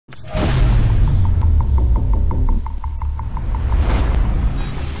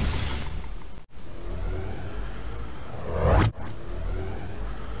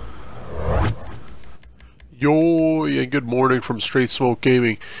Yo, and good morning from Straight Smoke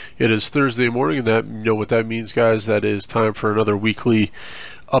Gaming. It is Thursday morning, and that, you know what that means, guys. That is time for another weekly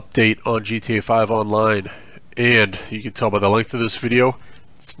update on GTA 5 Online. And you can tell by the length of this video,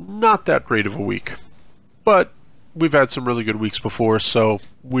 it's not that great of a week. But we've had some really good weeks before, so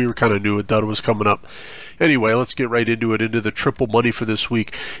we were kind of knew a dud was coming up. Anyway, let's get right into it. Into the triple money for this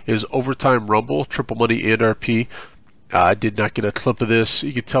week is Overtime Rumble, triple money and RP. I did not get a clip of this.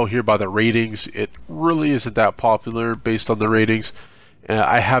 You can tell here by the ratings, it really isn't that popular based on the ratings.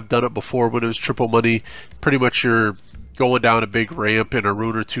 I have done it before when it was triple money. Pretty much you're going down a big ramp in a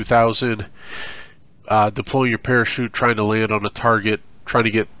Ruiner 2000, deploying your parachute, trying to land on a target, trying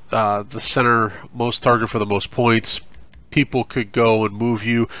to get the center most target for the most points. People could go and move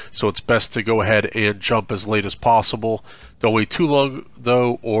you, so it's best to go ahead and jump as late as possible. Don't wait too long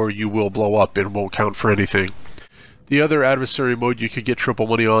though, or you will blow up and won't count for anything. The other adversary mode you can get triple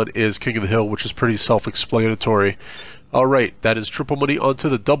money on is King of the Hill, which is pretty self-explanatory. Alright, that is triple money onto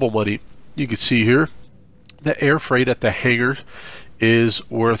the double money. You can see here, the air freight at the hangar is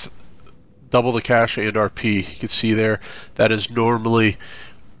worth double the cash and RP. You can see there, that is normally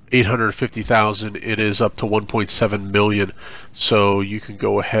 850,000. It is up to 1.7 million. So you can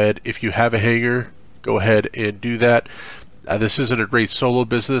go ahead, if you have a hangar, go ahead and do that. This isn't a great solo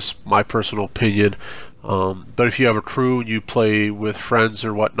business, my personal opinion. But if you have a crew and you play with friends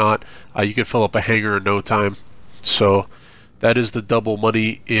or whatnot, you can fill up a hangar in no time. So that is the double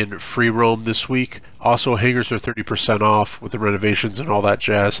money in free roam this week. Also, hangars are 30% off with the renovations and all that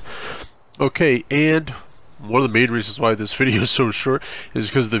jazz. Okay, and one of the main reasons why this video is so short is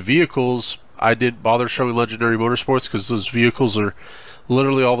because the vehicles, I didn't bother showing Legendary Motorsports because those vehicles are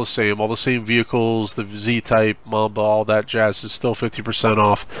literally all the same vehicles. The Z-Type, Mamba, all that jazz is still 50%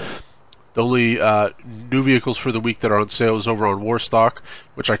 off. The only new vehicles for the week that are on sale is over on Warstock,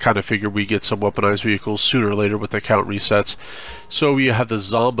 which I kind of figured we get some weaponized vehicles sooner or later with the count resets. So we have the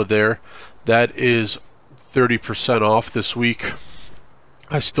Zomba there. That is 30% off this week.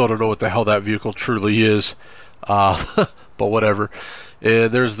 I still don't know what the hell that vehicle truly is, but whatever.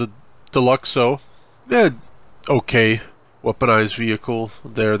 And there's the Deluxo. Okay, weaponized vehicle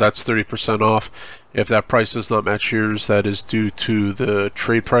there. That's 30% off. If that price does not match yours, that is due to the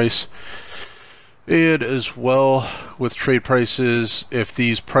trade price. And as well with trade prices, if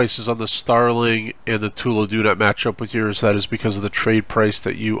these prices on the Starling and the Tula do not match up with yours, that is because of the trade price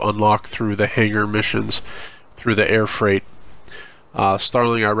that you unlock through the hangar missions, through the air freight.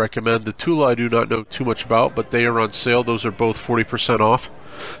 Starling I recommend. The Tula I do not know too much about, but they are on sale. Those are both 40% off.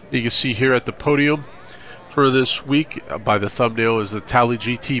 You can see here at the podium for this week, by the thumbnail, is the Tally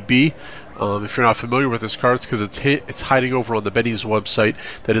GTB. If you're not familiar with this car, it's because it's hiding over on the Benny's website.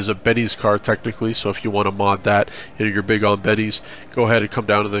 That is a Benny's car technically, so if you want to mod that and you're big on Benny's, go ahead and come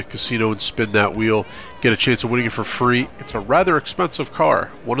down to the casino and spin that wheel. Get a chance of winning it for free. It's a rather expensive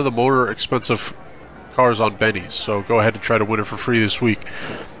car. One of the more expensive cars on Benny's, so go ahead and try to win it for free this week.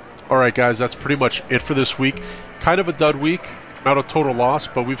 Alright guys, that's pretty much it for this week. Kind of a dud week. Not a total loss,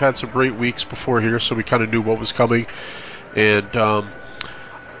 but we've had some great weeks before here, so we kind of knew what was coming. And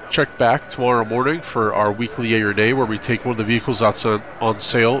check back tomorrow morning for our weekly yay or nay, where we take one of the vehicles that's on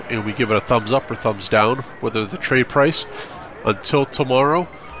sale and we give it a thumbs up or thumbs down, whether the trade price. Until tomorrow,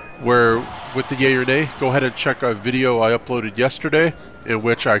 where with the yay or nay, go ahead and check a video I uploaded yesterday in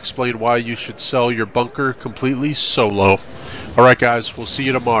which I explained why you should sell your bunker completely solo. Alright guys, we'll see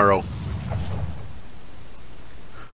you tomorrow.